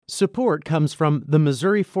Support comes from the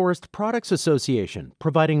Missouri Forest Products Association,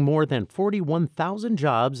 providing more than 41,000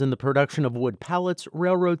 jobs in the production of wood pallets,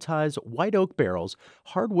 railroad ties, white oak barrels,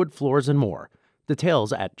 hardwood floors, and more.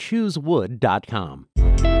 Details at choosewood.com.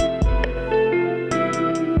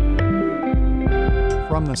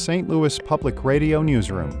 From the St. Louis Public Radio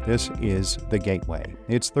Newsroom, this is The Gateway.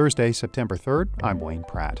 It's Thursday, September 3rd. I'm Wayne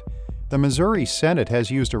Pratt. The Missouri Senate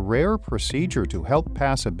has used a rare procedure to help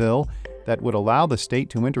pass a bill that would allow the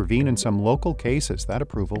state to intervene in some local cases. That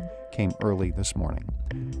approval came early this morning.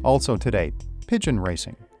 Also today, pigeon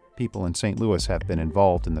racing. People in St. Louis have been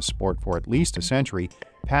involved in the sport for at least a century,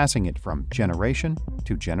 passing it from generation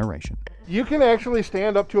to generation. You can actually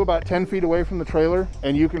stand up to about 10 feet away from the trailer,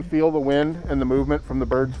 and you can feel the wind and the movement from the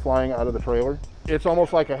birds flying out of the trailer. It's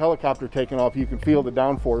almost like a helicopter taking off. You can feel the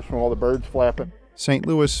downforce from all the birds flapping. St.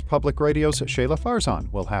 Louis Public Radio's Shayla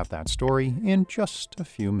Farzan will have that story in just a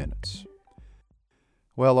few minutes.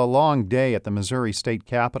 Well, a long day at the Missouri State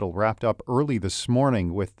Capitol wrapped up early this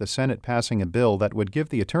morning with the Senate passing a bill that would give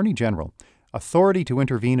the Attorney General authority to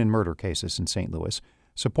intervene in murder cases in St. Louis.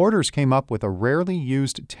 Supporters came up with a rarely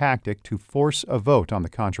used tactic to force a vote on the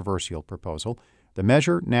controversial proposal. The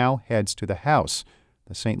measure now heads to the House.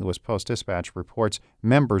 The St. Louis Post-Dispatch reports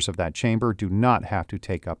members of that chamber do not have to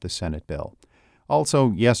take up the Senate bill.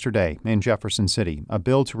 Also yesterday in Jefferson City, a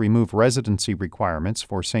bill to remove residency requirements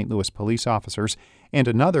for St. Louis police officers and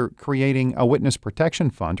another creating a witness protection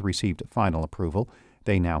fund received final approval.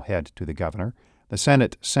 They now head to the governor. The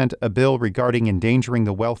Senate sent a bill regarding endangering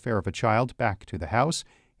the welfare of a child back to the House.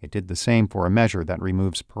 It did the same for a measure that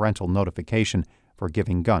removes parental notification for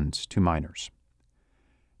giving guns to minors.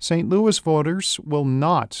 St. Louis voters will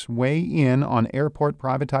not weigh in on airport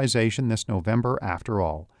privatization this November after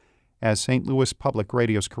all. As St. Louis Public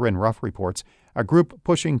Radio's Corinne Ruff reports, a group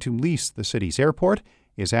pushing to lease the city's airport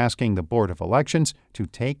is asking the Board of Elections to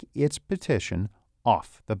take its petition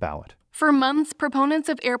off the ballot. For months, proponents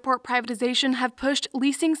of airport privatization have pushed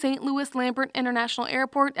leasing St. Louis Lambert International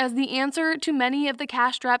Airport as the answer to many of the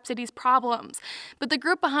cash-strapped city's problems. But the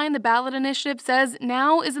group behind the ballot initiative says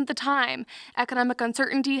now isn't the time. Economic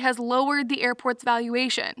uncertainty has lowered the airport's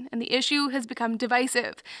valuation, and the issue has become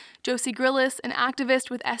divisive. Josie Grillis, an activist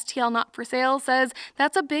with STL Not for Sale, says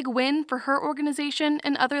that's a big win for her organization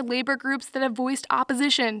and other labor groups that have voiced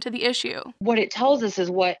opposition to the issue. What it tells us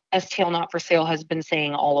is what STL Not for Sale has been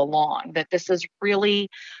saying all along, that this is really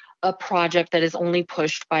a project that is only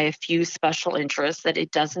pushed by a few special interests, that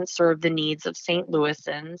it doesn't serve the needs of St.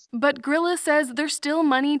 Louisans. But Grillis says there's still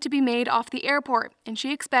money to be made off the airport, and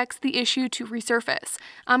she expects the issue to resurface.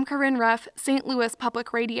 I'm Corinne Ruff, St. Louis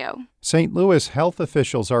Public Radio. St. Louis health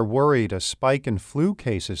officials are worried a spike in flu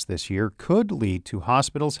cases this year could lead to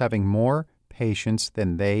hospitals having more patients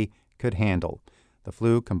than they could handle. The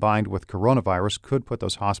flu combined with coronavirus could put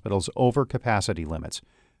those hospitals over capacity limits.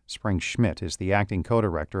 Spring Schmidt is the acting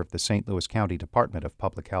co-director of the St. Louis County Department of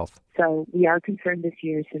Public Health. So we are concerned this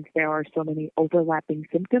year since there are so many overlapping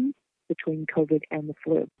symptoms between COVID and the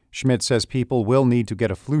flu. Schmidt says people will need to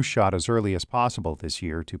get a flu shot as early as possible this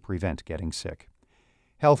year to prevent getting sick.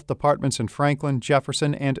 Health departments in Franklin,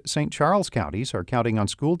 Jefferson, and St. Charles counties are counting on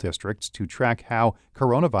school districts to track how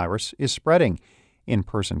coronavirus is spreading.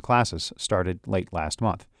 In-person classes started late last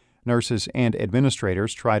month. Nurses and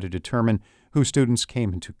administrators try to determine who students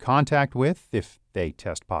came into contact with if they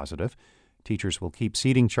test positive. Teachers will keep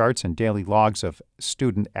seating charts and daily logs of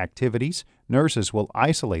student activities. Nurses will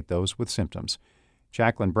isolate those with symptoms.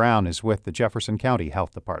 Jacqueline Brown is with the Jefferson County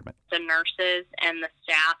Health Department. The nurses and the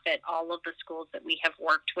staff at all of the schools that we have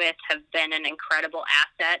worked with have been an incredible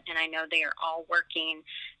asset, and I know they are all working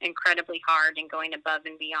incredibly hard and going above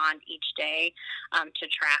and beyond each day to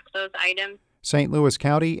track those items. St. Louis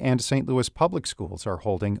County and St. Louis Public Schools are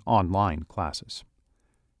holding online classes.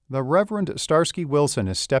 The Reverend Starsky Wilson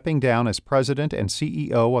is stepping down as president and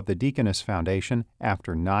CEO of the Deaconess Foundation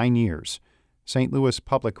after 9 years. St. Louis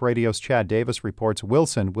Public Radio's Chad Davis reports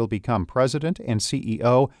Wilson will become president and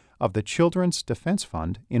CEO of the Children's Defense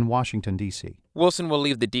Fund in Washington, D.C. Wilson will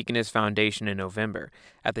leave the Deaconess Foundation in November.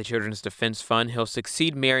 At the Children's Defense Fund, he'll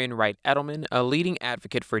succeed Marion Wright Edelman, a leading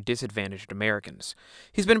advocate for disadvantaged Americans.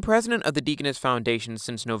 He's been president of the Deaconess Foundation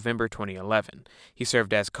since November 2011. He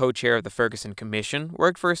served as co-chair of the Ferguson Commission,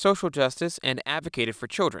 worked for social justice, and advocated for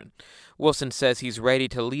children. Wilson says he's ready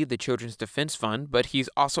to lead the Children's Defense Fund, but he's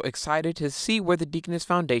also excited to see where the Deaconess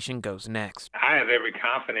Foundation goes next. I have every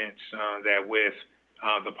confidence that with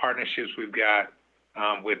the partnerships we've got,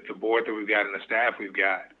 with the board that we've got and the staff we've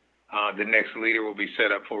got, the next leader will be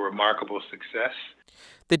set up for remarkable success.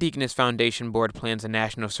 The Deaconess Foundation Board plans a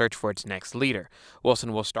national search for its next leader.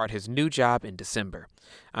 Wilson will start his new job in December.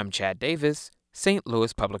 I'm Chad Davis, St.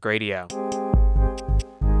 Louis Public Radio.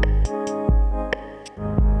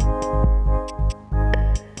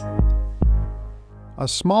 A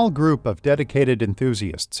small group of dedicated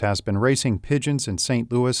enthusiasts has been racing pigeons in St.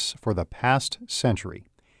 Louis for the past century.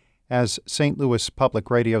 As St. Louis Public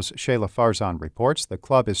Radio's Shayla Farzan reports, the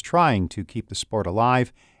club is trying to keep the sport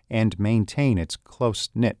alive and maintain its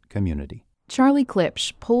close-knit community. Charlie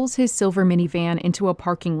Klipsch pulls his silver minivan into a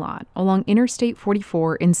parking lot along Interstate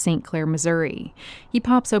 44 in St. Clair, Missouri. He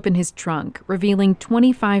pops open his trunk, revealing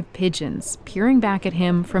 25 pigeons peering back at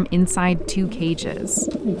him from inside 2 cages.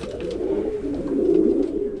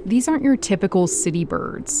 These aren't your typical city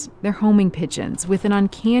birds. They're homing pigeons with an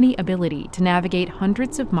uncanny ability to navigate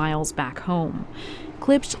hundreds of miles back home.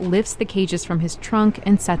 Klipsch lifts the cages from his trunk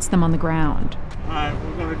and sets them on the ground. All right,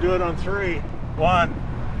 we're going to do it on 3. 1,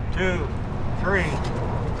 2, 3.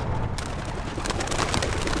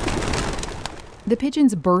 The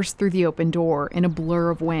pigeons burst through the open door in a blur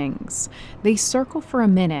of wings. They circle for a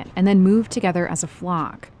minute and then move together as a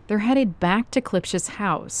flock. They're headed back to Klipsch's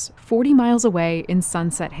house, 40 miles away in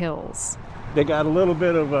Sunset Hills. They got a little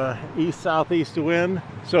bit of a east-southeast wind,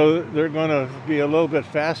 so they're going to be a little bit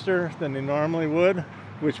faster than they normally would,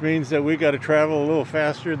 which means that we got to travel a little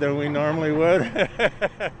faster than we normally would.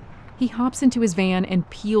 He hops into his van and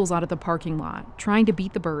peels out of the parking lot, trying to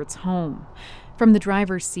beat the birds home. From the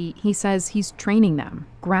driver's seat, he says he's training them,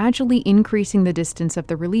 gradually increasing the distance of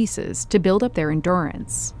the releases to build up their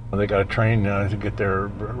endurance. They got to train to get their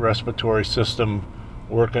respiratory system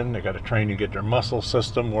working. They got to train to get their muscle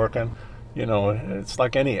system working. You know, it's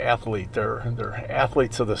like any athlete. They're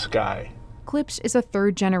athletes of the sky. Klipsch is a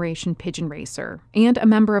third-generation pigeon racer and a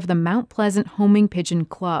member of the Mount Pleasant Homing Pigeon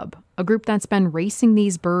Club, a group that's been racing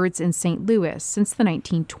these birds in St. Louis since the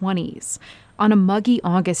 1920s. On a muggy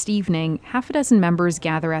August evening, half a dozen members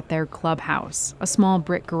gather at their clubhouse, a small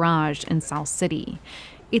brick garage in South City.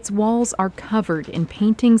 Its walls are covered in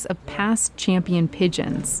paintings of past champion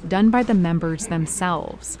pigeons done by the members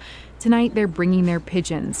themselves. Tonight, they're bringing their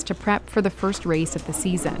pigeons to prep for the first race of the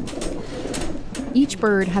season. Each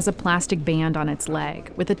bird has a plastic band on its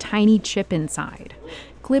leg with a tiny chip inside.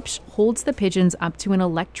 Klipsch holds the pigeons up to an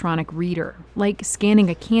electronic reader, like scanning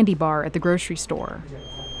a candy bar at the grocery store.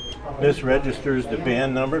 This registers the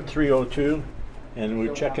band number, 302, and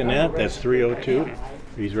we're checking that. That's 302.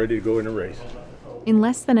 He's ready to go in a race. In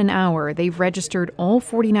less than an hour, they've registered all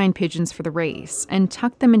 49 pigeons for the race and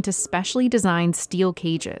tucked them into specially designed steel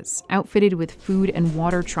cages, outfitted with food and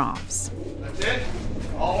water troughs. That's it.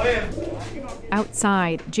 All in.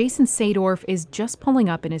 Outside, Jason Sadorf is just pulling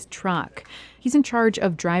up in his truck. He's in charge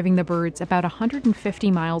of driving the birds about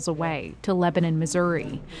 150 miles away to Lebanon,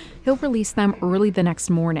 Missouri. He'll release them early the next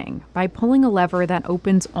morning by pulling a lever that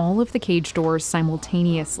opens all of the cage doors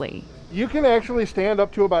simultaneously. You can actually stand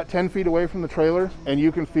up to about 10 feet away from the trailer, and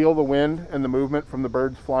you can feel the wind and the movement from the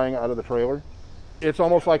birds flying out of the trailer. It's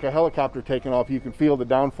almost like a helicopter taking off. You can feel the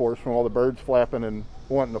downforce from all the birds flapping and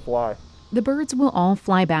wanting to fly. The birds will all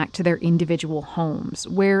fly back to their individual homes,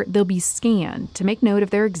 where they'll be scanned to make note of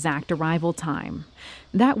their exact arrival time.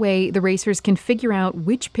 That way, the racers can figure out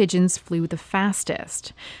which pigeons flew the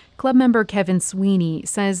fastest. Club member Kevin Sweeney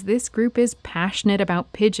says this group is passionate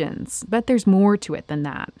about pigeons, but there's more to it than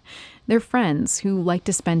that. They're friends who like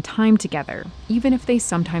to spend time together, even if they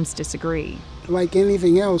sometimes disagree. Like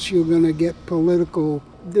anything else, you're going to get political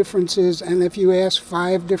differences, and if you ask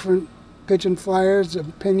 5 different pigeon flyers'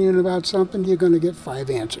 opinion about something, you're going to get 5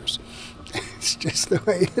 answers. It's just the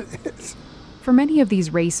way it is. For many of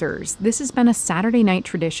these racers, this has been a Saturday night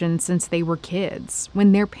tradition since they were kids,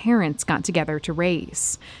 when their parents got together to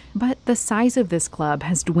race. But the size of this club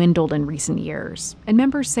has dwindled in recent years, and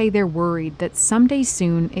members say they're worried that someday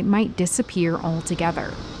soon it might disappear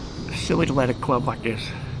altogether. It's silly to let a club like this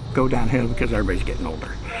go downhill because everybody's getting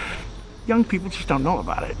older. Young people just don't know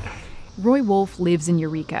about it. Roy Wolf lives in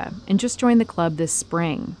Eureka and just joined the club this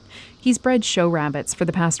spring. He's bred show rabbits for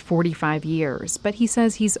the past 45 years, but he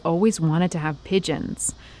says he's always wanted to have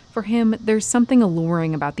pigeons. For him, there's something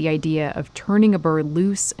alluring about the idea of turning a bird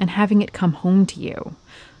loose and having it come home to you.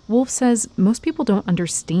 Wolf says most people don't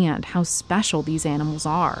understand how special these animals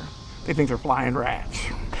are. They think they're flying rats.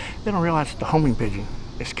 They don't realize that the homing pigeon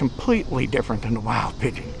is completely different than the wild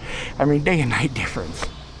pigeon. I mean, day and night difference.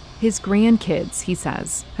 His grandkids, he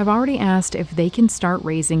says, have already asked if they can start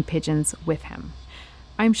raising pigeons with him.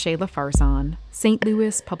 I'm Shayla Farzan, St.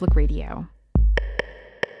 Louis Public Radio.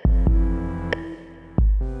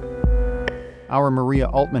 Our Maria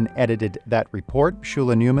Altman edited that report.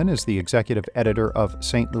 Shula Newman is the executive editor of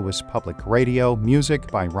St. Louis Public Radio.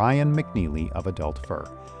 Music by Ryan McNeely of Adult Fur.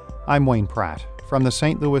 I'm Wayne Pratt. From the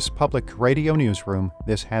St. Louis Public Radio Newsroom,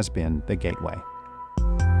 this has been The Gateway.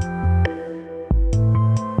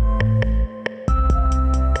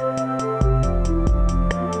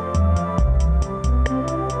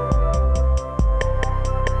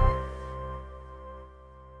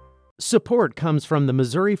 Support comes from the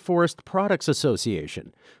Missouri Forest Products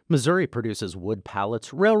Association. Missouri produces wood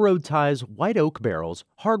pallets, railroad ties, white oak barrels,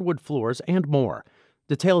 hardwood floors, and more.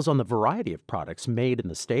 Details on the variety of products made in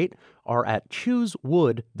the state are at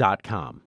choosewood.com.